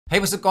Hey,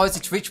 what's up guys,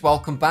 it's Rich.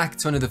 Welcome back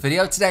to another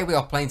video. Today we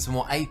are playing some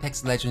more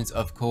Apex Legends,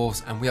 of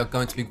course, and we are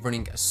going to be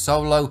running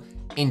solo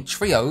in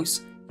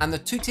trios. And the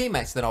two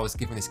teammates that I was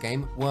given this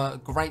game were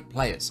great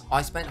players.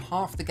 I spent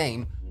half the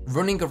game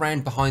running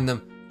around behind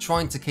them,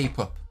 trying to keep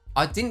up.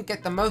 I didn't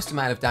get the most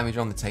amount of damage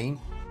on the team,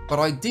 but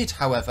I did,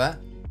 however,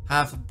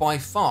 have by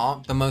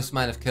far the most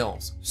amount of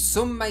kills.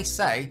 Some may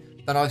say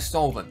that I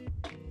stole them,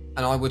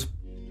 and I would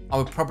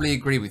probably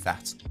agree with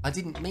that. I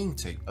didn't mean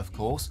to, of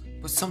course,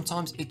 but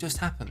sometimes it just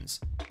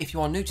happens. If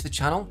you are new to the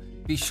channel,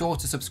 be sure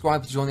to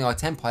subscribe to join the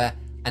iTemp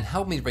and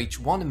help me reach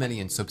 1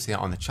 million subs here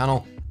on the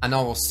channel, and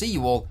I will see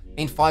you all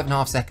in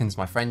 5.5 seconds,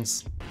 my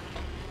friends.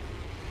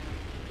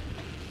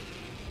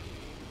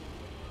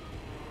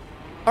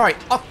 Alright,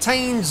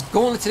 Octane's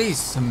Gauntlet it is.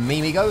 Some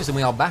amigos, and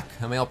we are back,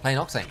 and we are playing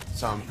Octane.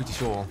 So I'm pretty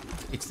sure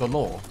it's the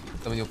law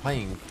that when you're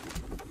playing...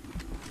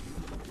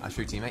 That's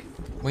true, teammate.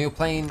 When you're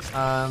playing, is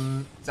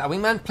that a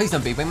wingman? Please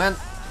don't be a wingman.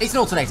 It's an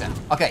alternator.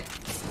 Okay.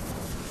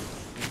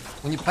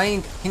 When you're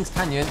playing King's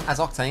Canyon as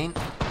Octane,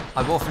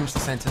 I will finish the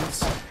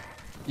sentence.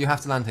 You have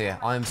to land here.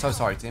 I am so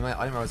sorry, teammate.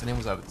 I didn't realize anyone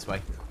was over this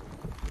way.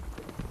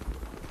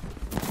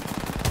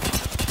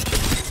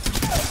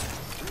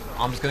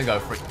 I'm just gonna go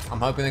for it. I'm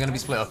hoping they're gonna be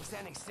split up.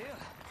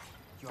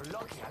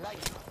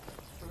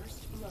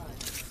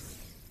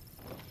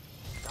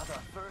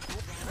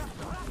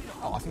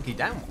 Oh, I think he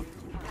down one.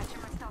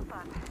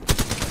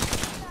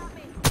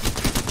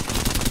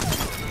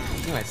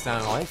 Teammate's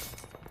down alive.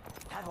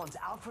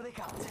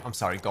 I'm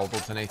sorry, gold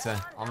alternator.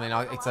 I mean,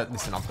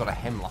 listen, I've got a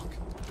hemlock.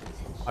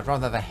 I'd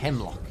rather have a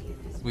hemlock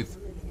with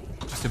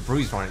just a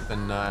bruise on it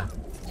than a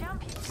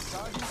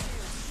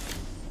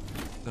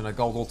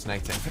gold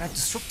alternator. If it had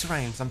disruptor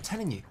rounds, I'm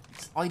telling you,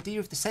 it's the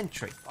idea of the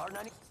century.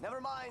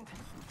 Never mind.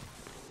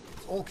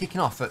 It's all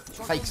kicking off at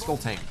fake skull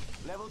team.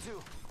 Level 2.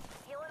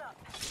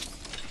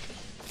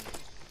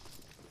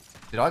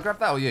 Did I grab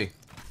that or you?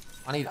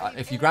 I need.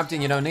 If you grabbed it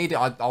and you don't need it,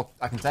 I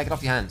can take it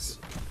off your hands.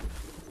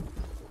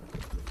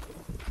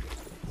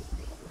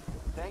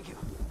 Thank you.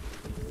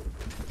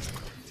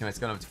 Teammate's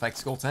going over to fake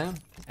skull town.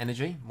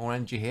 Energy, more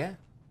energy here.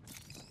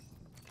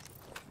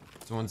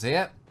 Someone's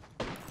here.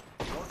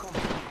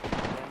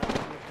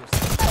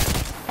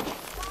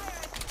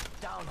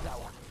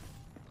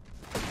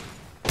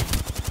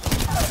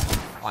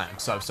 I am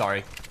so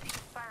sorry.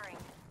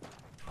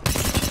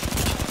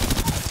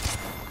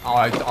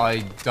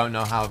 I don't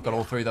know how I've got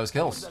all 3 of those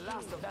kills. Nice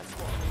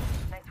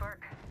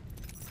work.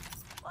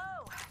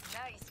 Whoa,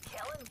 nice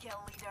kill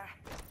leader.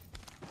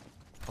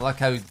 I like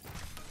how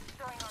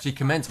she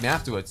commends me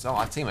afterwards. Oh,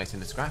 our teammate's in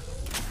the scrap. I'm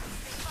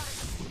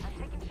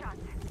taking shots.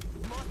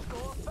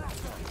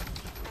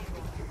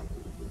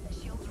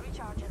 Shields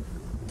recharging.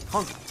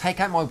 Can't take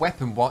out my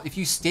weapon. What if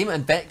you stim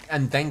and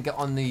then get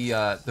on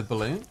the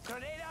balloon?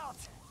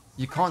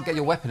 You can't get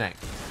your weapon out.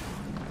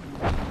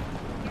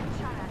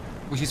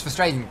 Which is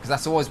frustrating because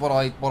that's always what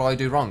I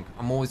do wrong.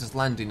 I'm always just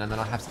landing and then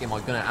I have to get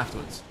my gun out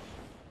afterwards.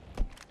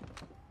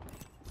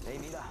 Hey,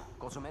 Mira,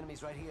 got some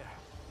enemies right here.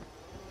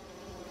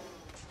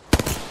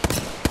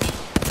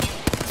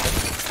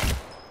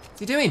 What's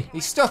he doing?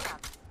 He's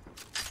stuck.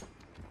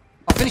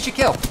 I'll finish your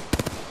kill.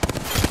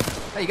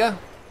 There you go.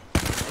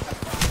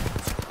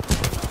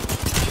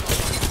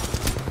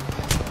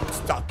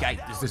 Stuck gate.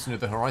 Is this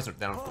another horizon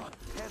down?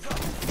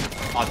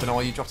 I don't know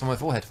what you dropped on my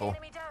forehead for.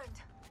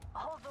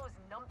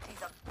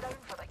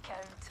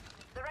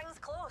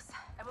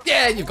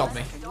 Yeah, you got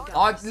me.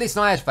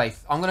 Listen, I had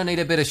faith. I'm gonna need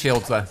a bit of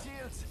shields though.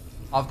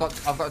 I've got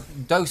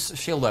dos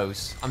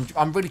shieldos.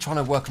 I'm really trying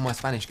to work on my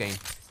Spanish game.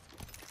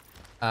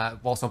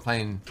 Whilst I'm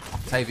playing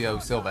Octavio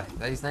Silva. Is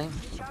that his name?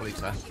 I believe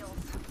so.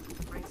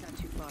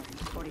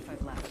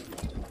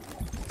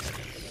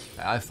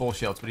 I have 4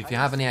 shields, but if you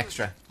have any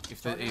extra,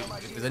 if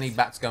there's any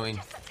bats going.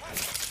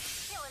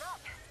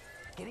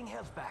 Getting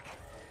health back.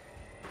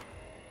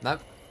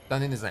 Nope, don't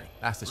think there's any.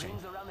 That's the shame.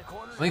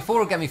 I mean, 4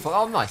 will get me 4.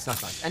 Oh, nice.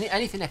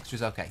 Anything extra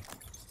is okay.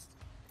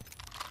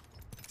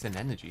 It's an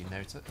energy in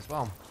there as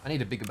well. I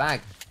need a bigger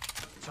bag.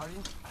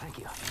 Sergeant, thank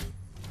you.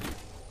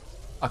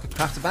 I could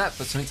craft a bat,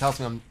 but something tells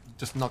me I'm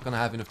just not going to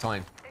have enough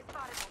time.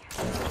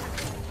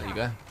 There you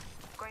go.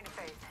 Going to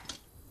phase.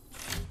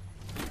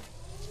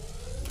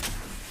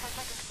 10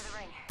 seconds to the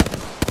ring.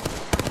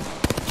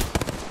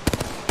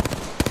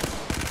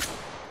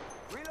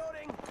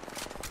 Reloading.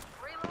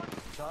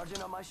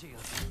 Sergeant on my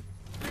shield.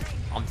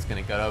 I'm just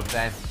going to go over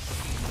there.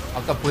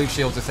 I've got blue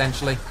shields,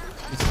 essentially.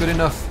 It's good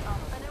enough.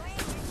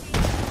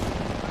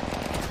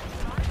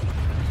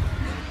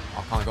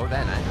 I can't go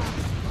there now.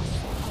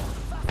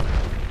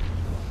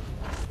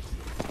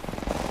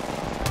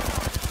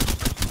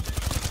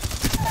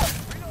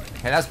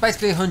 Okay, that's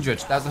basically 100.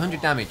 That was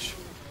 100 damage.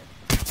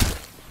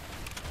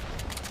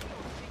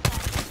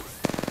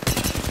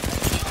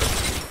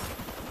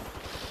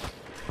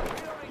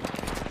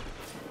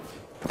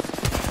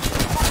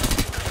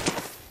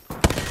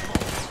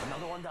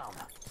 Another one down.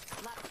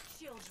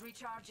 Shields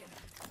recharging.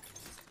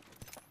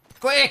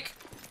 Quick!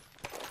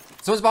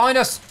 Someone's behind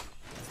us!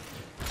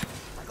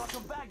 I got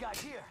some bad guys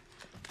here.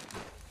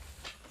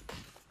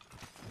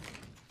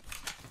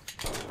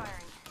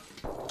 Firing.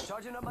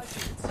 Charging up my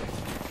shields.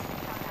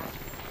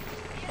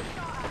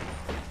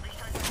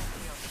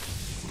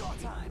 Score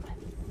time.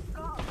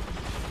 Go.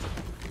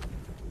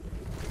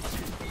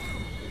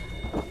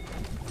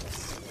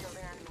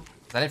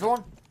 Is that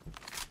everyone?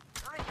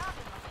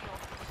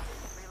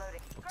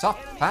 Reloading. What's up,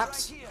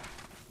 Paps? Right here.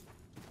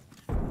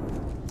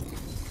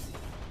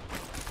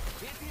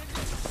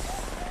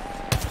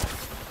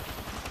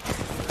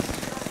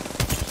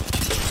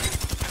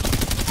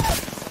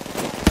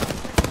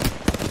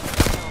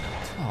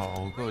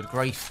 Oh, good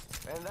grief.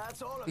 And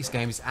that's all of This it.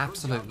 game is Good job,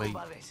 absolutely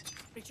compadres.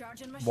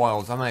 Recharging my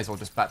wild. I may as well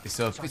just bat this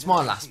up. It's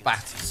my last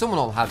bat. Someone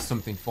will have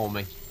something for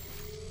me.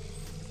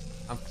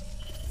 I'm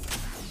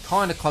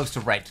kind of close to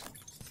red.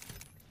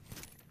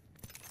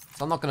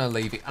 So I'm not going to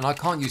leave it. And I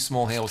can't use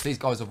small heals. These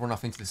guys will run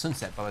off into the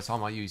sunset by the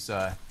time I use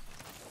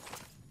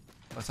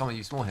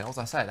small heals.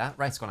 I say that.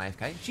 Red's gone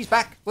AFK. She's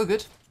back. We're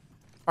good.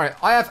 Alright,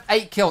 I have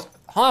 8 kills.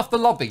 Half the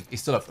lobby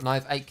is still up. And I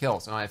have 8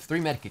 kills. And I have 3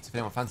 medkits if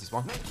anyone fancies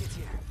one. Medkit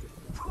here.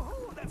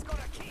 Ooh, that's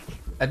gonna kick.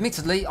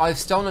 Admittedly, I've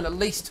stolen at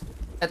least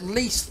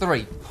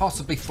 3,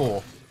 possibly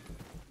 4.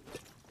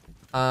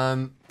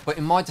 But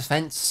in my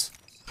defense,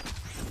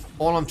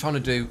 all I'm trying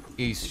to do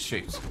is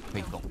shoot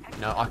people.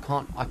 You know, I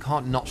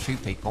can't not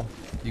shoot people.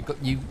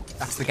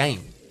 That's the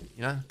game.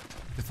 You know,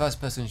 the first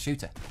person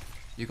shooter.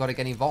 You got to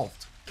get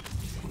involved.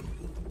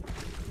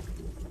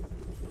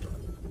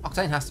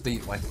 Octane has to be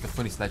like the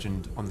funniest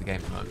legend on the game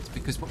at the moment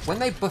because when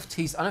they buffed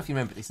his, I don't know if you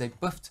remember this, they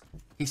buffed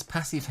his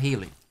passive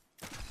healing.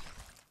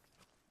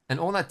 And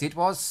all that did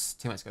was,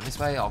 teammates go this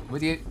way, I'll come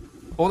with you.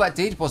 All that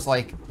did was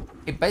like,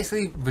 it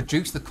basically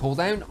reduced the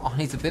cooldown on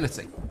his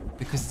ability.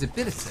 Because his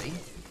ability,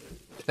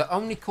 the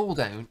only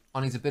cooldown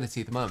on his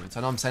ability at the moment,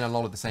 I know I'm saying a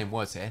lot of the same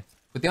words here,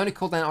 but the only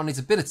cooldown on his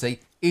ability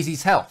is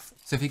his health.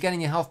 So if you're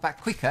getting your health back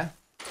quicker,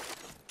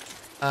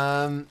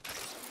 then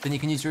you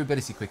can use your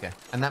ability quicker.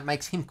 And that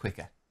makes him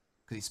quicker.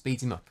 Because it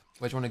speeds him up.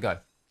 Where do you want to go?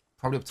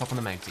 Probably up top on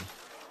the mountain.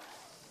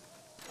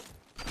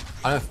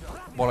 I don't know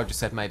if what I just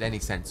said made any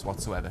sense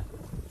whatsoever.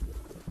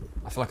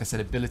 I feel like I said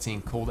ability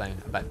and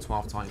cooldown about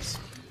 12 times.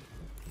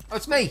 Oh,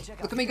 it's me!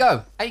 Look at me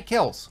go! 8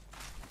 kills!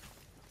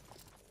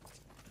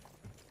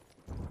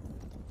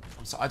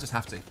 I just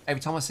have to.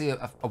 Every time I see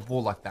a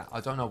wall like that,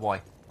 I don't know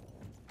why.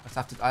 I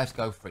have to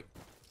go for it.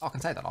 Oh, I can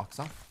take that arc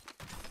off.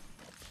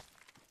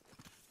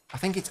 I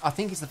think it's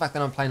the fact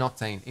that I'm playing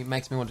Octane. It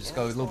makes me want to just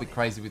go a little bit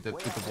crazy with the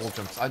wall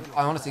jumps. I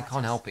honestly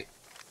can't help it.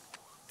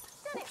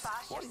 Done it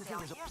fast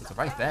yourself. There's a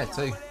wraith there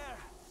too.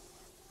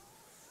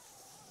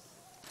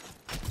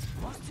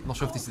 I'm not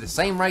sure if this is the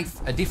same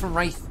wraith, a different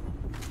wraith.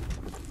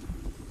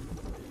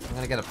 I'm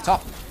gonna get up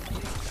top.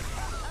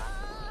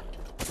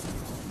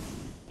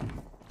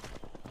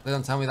 They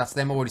don't tell me that's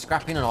them already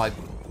scrapping and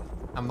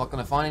I'm not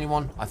gonna find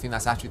anyone. I think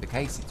that's actually the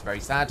case. It's very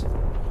sad.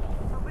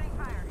 Opening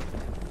fire.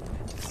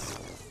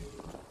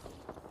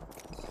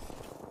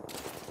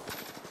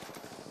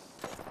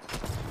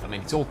 I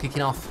mean, it's all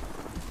kicking off.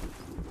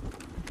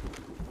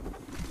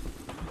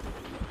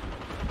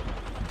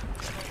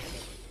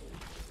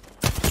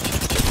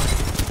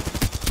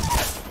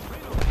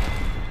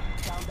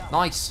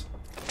 Nice.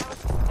 Opening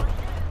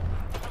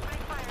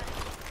fire.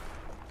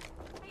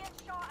 Being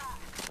shot at.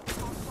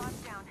 All squads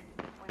down.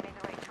 We made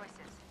the right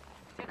choices.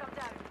 Took them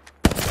down.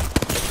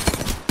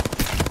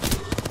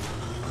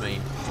 I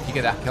mean, if you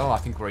get that kill, I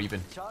think we're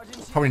even.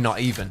 Probably not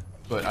even,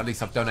 but at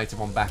least I've donated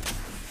one back.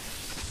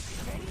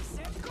 Ready,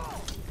 set, go.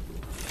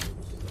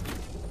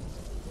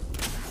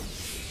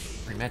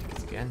 3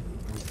 medkits again.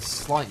 I'm in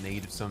slight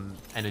need of some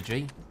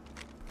energy.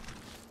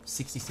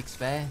 66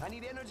 spare. I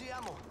need energy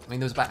ammo. I mean,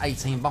 there was about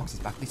 18 boxes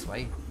back this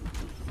way.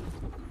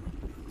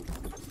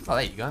 Oh,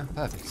 there you go.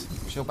 Perfect.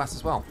 Shield bass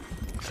as well.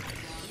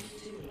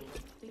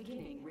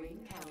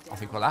 I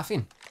think we're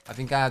laughing. I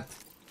think our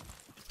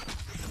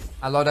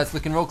loadout's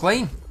looking real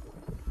clean.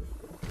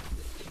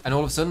 And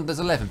all of a sudden, there's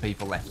 11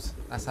 people left.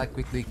 That's how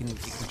quickly it can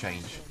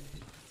change.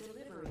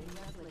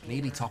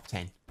 Nearly top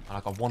 10. And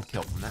I got 1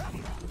 kill from that.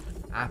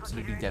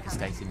 Absolutely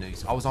devastating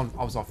news. I was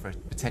off for a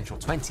potential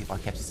 20 if I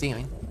kept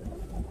stealing.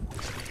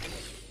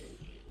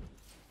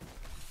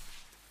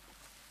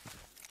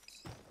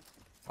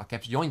 I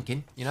kept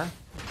yoinking, you know?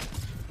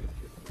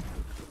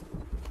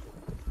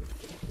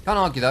 Can't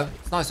argue though.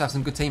 It's nice to have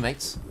some good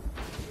teammates.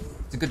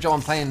 It's a good job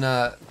I'm playing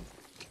a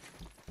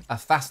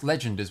fast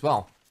legend as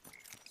well.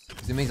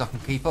 Because it means I can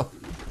keep up.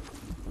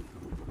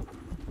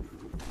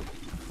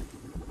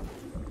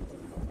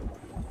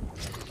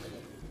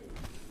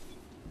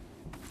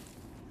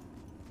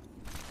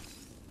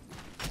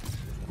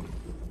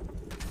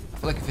 I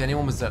feel like if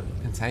anyone was at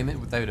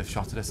containment, they would have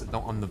shot at us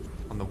on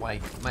the way.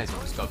 May as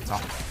well just go up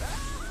top.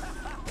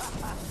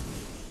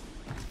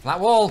 Flat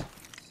wall.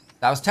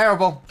 That was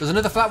terrible. There's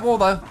another flat wall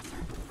though.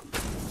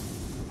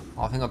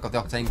 Oh, I think I've got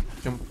the Octane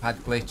jump pad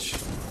glitch.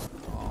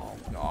 Oh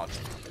god.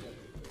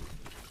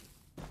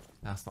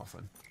 That's not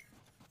fun.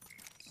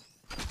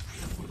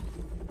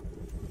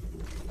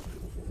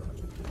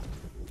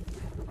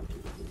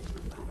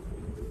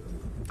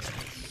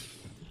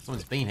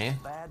 Someone's been here.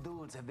 Bad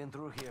dudes have been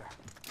through here.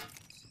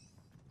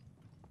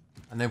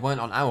 And they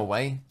weren't on our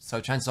way, so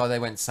chances are they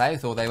went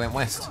south or they went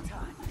west.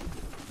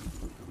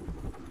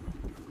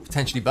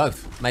 Potentially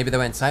both. Maybe they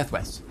went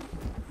southwest.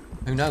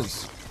 Who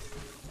knows?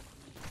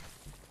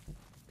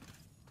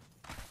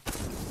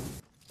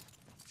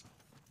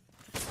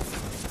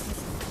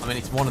 I mean,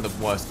 it's one of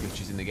the worst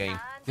glitches in the game.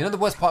 You know the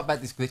worst part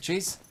about this glitch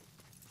is?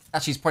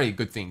 Actually, it's probably a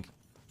good thing.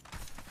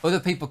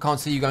 Other people can't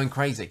see you going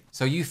crazy.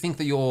 So you think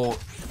that your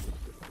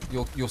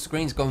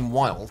screen's going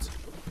wild.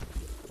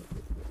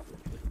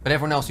 But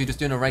everyone else, you're just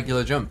doing a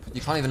regular jump. You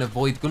can't even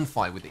avoid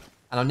gunfire with it.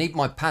 And I need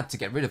my pad to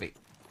get rid of it.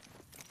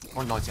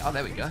 190. Oh,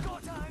 there we go.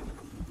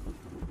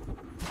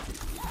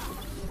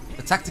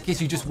 The tactic is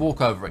you just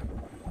walk over it.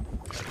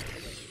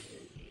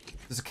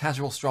 There's a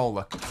casual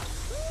stroller.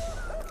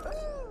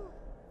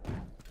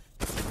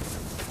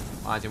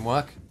 That didn't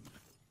work.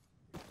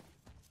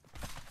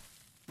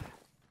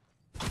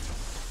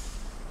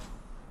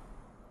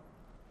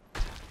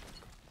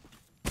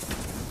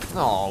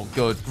 Oh,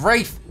 good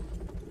grief.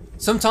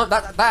 Sometimes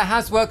that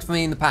has worked for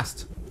me in the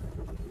past.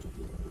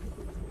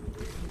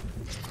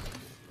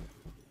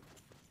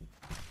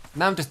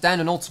 Now I'm just down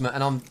an ultimate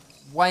and I'm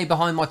way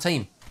behind my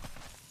team.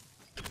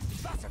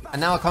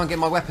 And now I can't get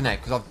my weapon out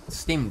because I've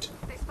stimmed.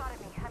 They spotted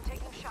me. I'm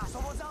taking shots.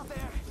 Someone's out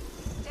there.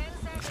 10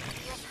 seconds.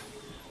 Yes.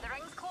 The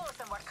ring's close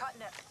and we're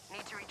cutting it.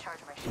 Need to recharge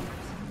my shields.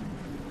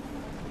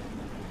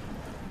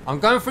 I'm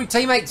going through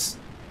teammates.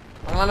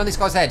 I'm gonna land on this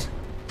guy's head.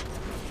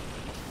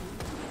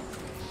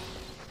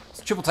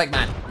 It's triple take,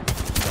 man.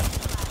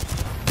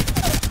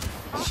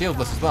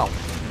 Shieldless as well.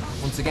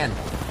 Once again.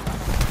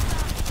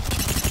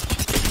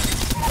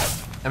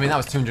 I mean, that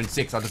was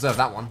 206. I deserve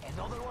that one.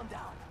 Another one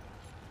down.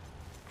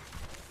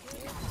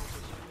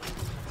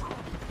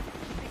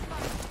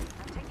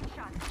 I'm taking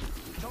shots.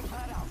 Jump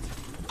pad out.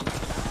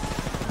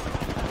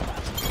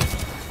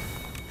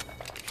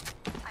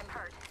 I'm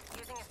hurt.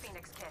 Using a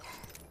Phoenix kit.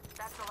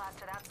 That's the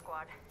last of that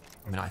squad.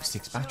 I mean, I have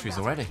 6 batteries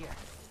already. Here.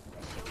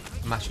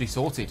 I'm actually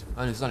sorted.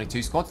 And there's only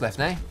 2 squads left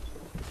now.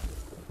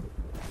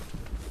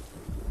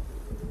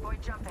 Boy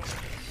jumping.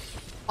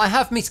 I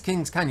have missed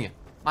Kings Canyon.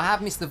 I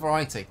have missed the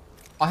variety.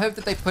 I hope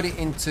that they put it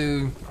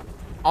into...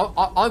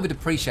 I would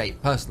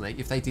appreciate, personally,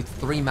 if they did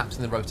 3 maps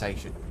in the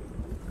rotation.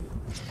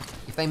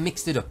 If they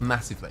mixed it up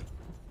massively.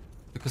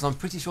 Because I'm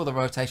pretty sure the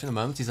rotation at the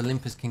moment is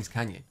Olympus Kings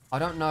Canyon. I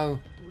don't know...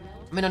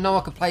 I mean, I know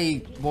I could play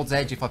Towards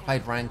Edge if I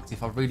played ranked.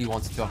 If I really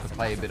wanted to, I could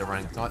play a bit of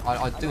ranked.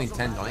 I do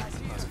intend on it.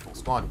 That's a full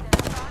squad.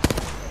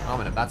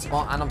 I'm in a bad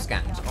spot and I'm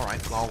scanned.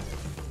 Alright, well...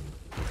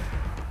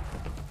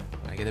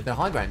 I'm gonna get a bit of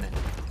high ground then.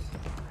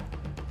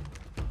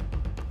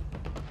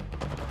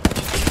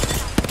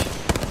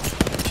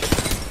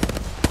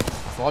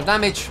 That's a lot of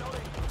damage.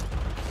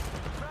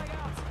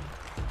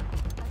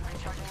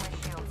 Recharging my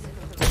shields.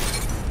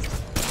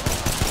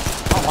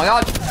 Oh my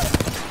god!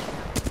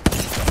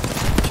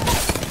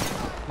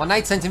 My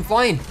nade sent him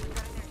flying.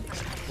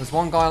 There's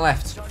one guy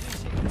left.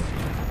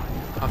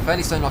 I'm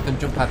fairly certain I can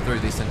jump pad through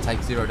this and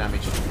take 0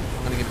 damage.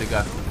 I'm gonna give it a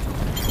go.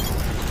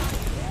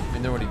 I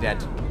mean, they're already dead.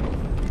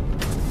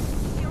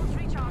 Shields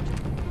recharging.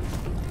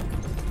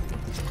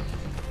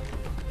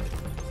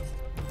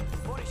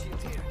 Body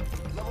shield here.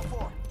 Level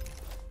 4.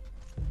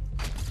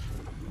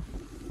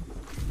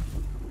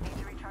 Need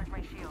to recharge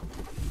my shield.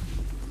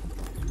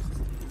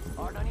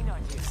 R99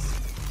 here.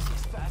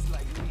 He's fast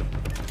like me.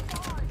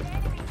 Oh, the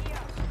enemy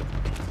here.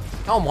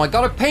 Oh my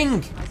god, a ping! I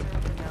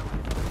surrender now.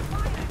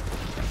 Fire!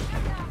 Shoot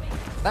at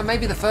me. That may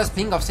be the first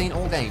ping I've seen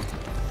all game.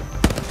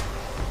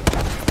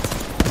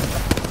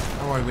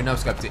 Don't worry, we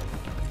no-scoped it.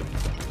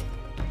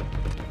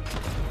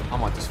 I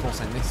might just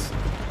force end this.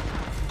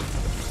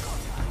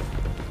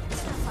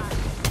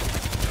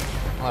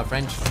 Hello,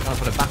 friend. Trying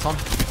to put a bat on.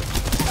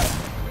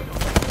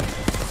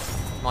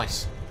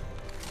 Nice.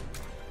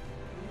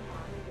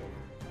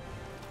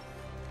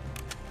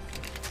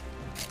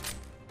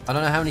 I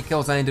don't know how many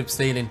kills I ended up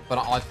stealing, but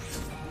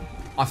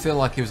I feel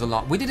like it was a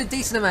lot. We did a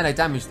decent amount of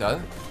damage,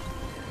 though.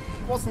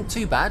 It wasn't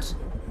too bad.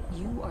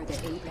 You are the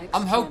Apex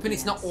I'm hoping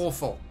it's not champions.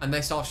 awful and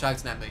they start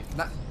shouting at me.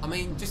 I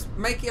mean, just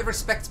make it a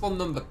respectable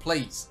number,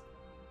 please.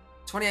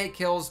 28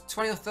 kills,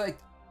 20 or 30.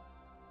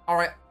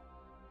 Alright,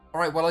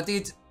 well, I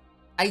did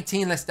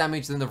 18 less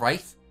damage than the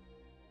Wraith.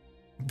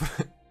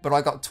 But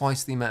I got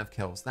twice the amount of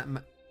kills.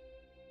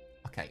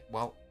 Okay,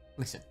 well,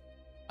 listen.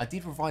 I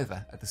did revive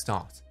her at the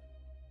start.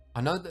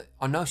 I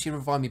know she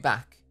revived me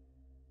back.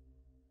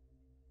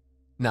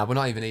 No, we're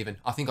not even.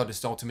 I think I just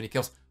stole too many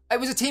kills. It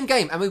was a team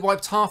game and we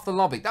wiped half the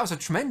lobby. That was a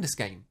tremendous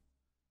game.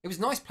 It was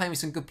nice playing with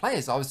some good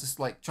players. I was just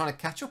like trying to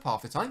catch up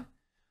half the time.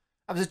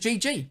 That was a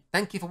GG.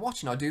 Thank you for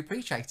watching. I do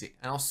appreciate it.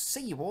 And I'll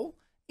see you all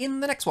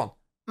in the next one.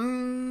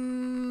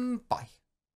 Bye.